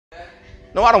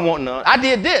No, I don't want none. I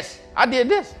did this. I did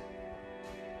this.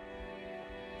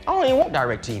 I don't even want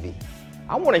DirecTV.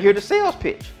 I want to hear the sales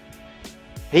pitch.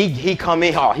 He come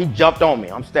in hard. He jumped on me.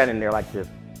 I'm standing there like this.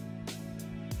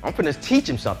 I'm finna teach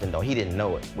him something though. He didn't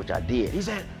know it, which I did. He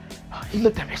said, he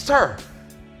looked at me, sir,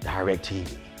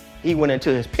 DirecTV. He went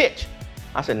into his pitch.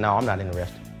 I said, no, I'm not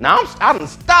interested. Now I done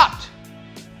stopped.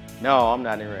 No, I'm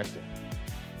not interested.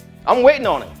 I'm waiting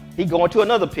on him. He going to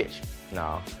another pitch.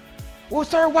 No. Well,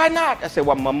 sir, why not? I said,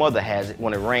 well, my mother has it.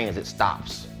 When it rains, it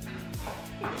stops.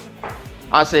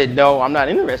 I said, no, I'm not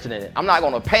interested in it. I'm not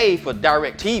gonna pay for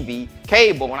DirecTV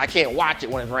cable when I can't watch it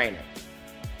when it's raining.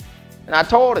 And I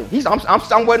told him,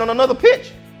 I'm waiting on another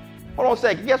pitch. Hold on a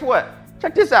second, guess what?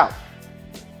 Check this out.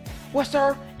 Well,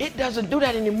 sir, it doesn't do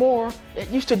that anymore. It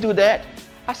used to do that.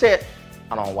 I said,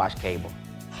 I don't watch cable.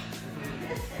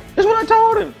 That's what I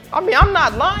told him. I mean, I'm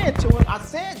not lying to him. I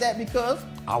said that because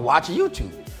I watch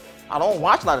YouTube. I don't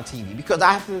watch a lot of TV because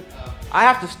I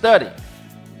have to study.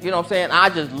 You know what I'm saying? I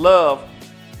just love.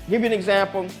 Give you an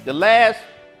example. The last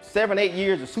 7, 8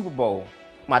 years of Super Bowl,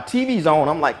 my TV's on.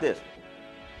 I'm like this.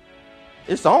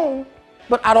 It's on,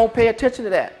 but I don't pay attention to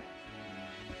that.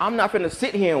 I'm not gonna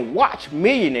sit here and watch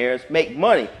millionaires make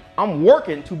money. I'm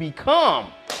working to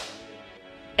become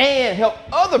and help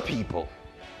other people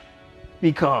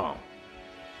become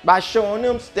by showing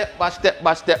them step by step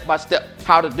by step by step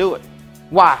how to do it.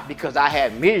 Why? Because I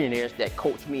had millionaires that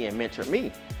coach me and mentor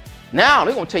me. Now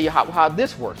they're gonna tell you how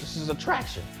this works. This is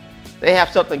attraction. They have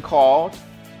something called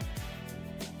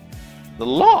the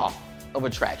law of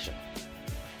attraction.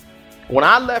 When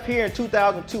I left here in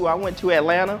 2002, I went to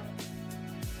Atlanta.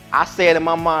 I said in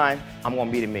my mind, I'm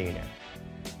gonna be the millionaire.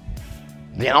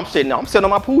 Then I'm sitting on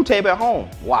my pool table at home.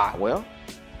 Why? Well,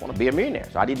 I wanna be a millionaire.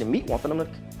 So I need to meet one for them to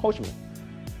coach me.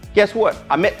 Guess what?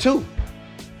 I met 2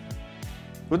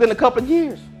 within a couple of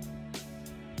years.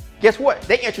 Guess what?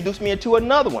 They introduced me into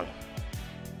another one.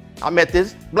 I met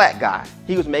this black guy.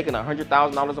 He was making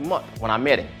 $100,000 a month when I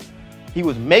met him. He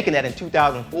was making that in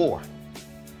 2004.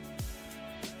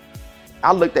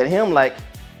 I looked at him like,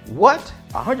 what?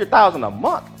 $100,000 a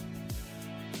month?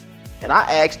 And I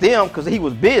asked him, because he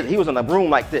was busy. He was in a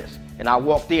room like this. And I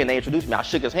walked in, they introduced me. I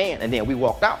shook his hand, and then we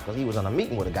walked out because he was in a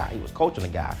meeting with a guy. He was coaching a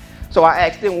guy. So I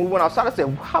asked him when we went outside, I said,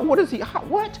 what is he,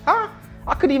 what, huh?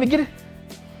 I couldn't even get it.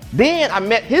 Then I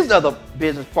met his other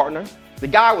business partner. The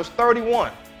guy was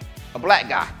 31, a black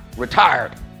guy,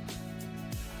 retired.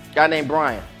 Guy named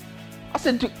Brian. I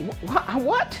said, dude,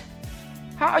 what?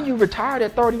 How are you retired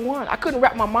at 31? I couldn't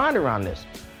wrap my mind around this.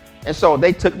 And so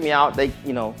they took me out. They,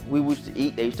 you know, we used to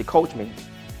eat. They used to coach me.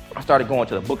 I started going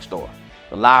to the bookstore,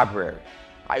 the library.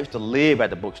 I used to live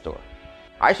at the bookstore.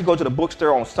 I used to go to the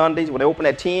bookstore on Sundays when they opened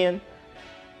at 10.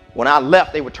 When I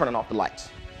left, they were turning off the lights.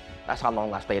 That's how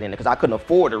long I stayed in there because I couldn't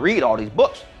afford to read all these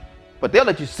books. But they'll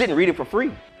let you sit and read it for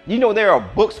free. You know there are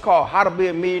books called How to Be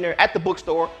a Millionaire at the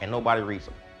bookstore and nobody reads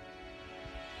them.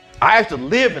 I used to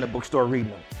live in the bookstore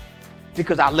reading them.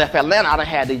 Because I left Atlanta, I didn't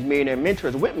have these millionaire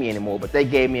mentors with me anymore, but they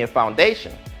gave me a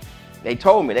foundation. They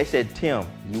told me, they said, Tim,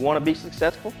 you want to be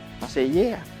successful? I said,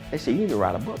 yeah. They said, you need to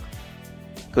write a book.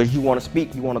 Because you want to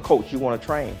speak, you want to coach, you want to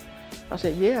train. I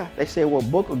said, yeah. They said, well, a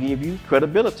book will give you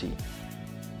credibility.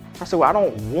 I said, well, I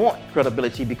don't want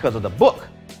credibility because of the book.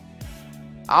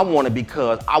 I want it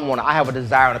because I have a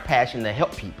desire and a passion to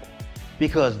help people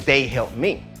because they help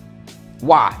me.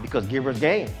 Why? Because givers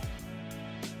gain.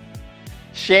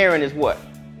 Sharing is what?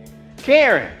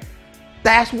 Caring.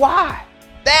 That's why.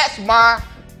 That's my.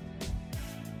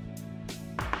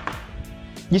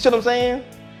 You see what I'm saying?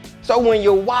 So when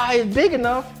your why is big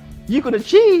enough, you can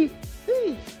achieve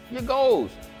your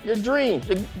goals, your dreams.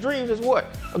 Your dreams is what?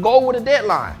 A goal with a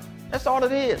deadline. That's all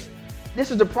it is.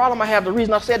 This is the problem I have. The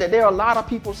reason I said that there are a lot of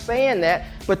people saying that,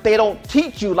 but they don't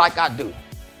teach you like I do.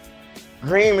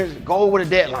 Dream is a goal with a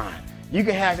deadline. You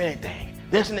can have anything.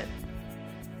 This and that.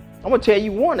 I'm gonna tell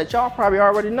you one that y'all probably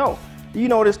already know. Do you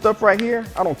know this stuff right here?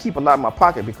 I don't keep a lot in my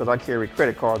pocket because I carry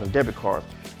credit cards and debit cards.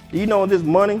 Do you know this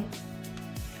money?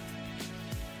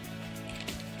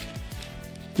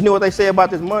 You know what they say about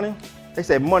this money? They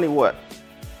say money what?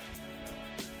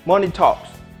 Money talks.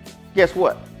 Guess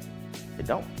what? It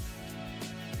don't.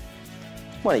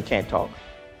 Money can't talk.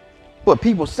 But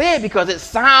people say it because it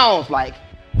sounds like,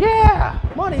 yeah,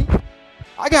 money.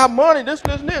 I got money, this.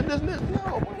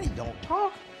 No, money don't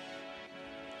talk.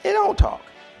 It don't talk.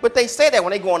 But they say that when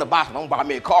they go on the box, don't buy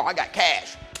me a car, I got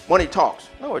cash. Money talks.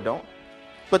 No, it don't.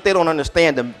 But they don't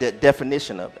understand the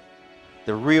definition of it,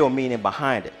 the real meaning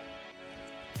behind it.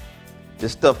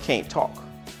 This stuff can't talk.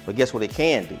 But guess what it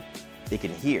can do? It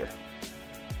can hear.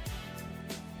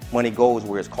 Money goes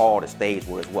where it's called, it stays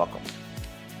where it's welcome.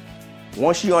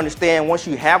 Once you understand, once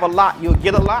you have a lot, you'll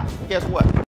get a lot. Guess what?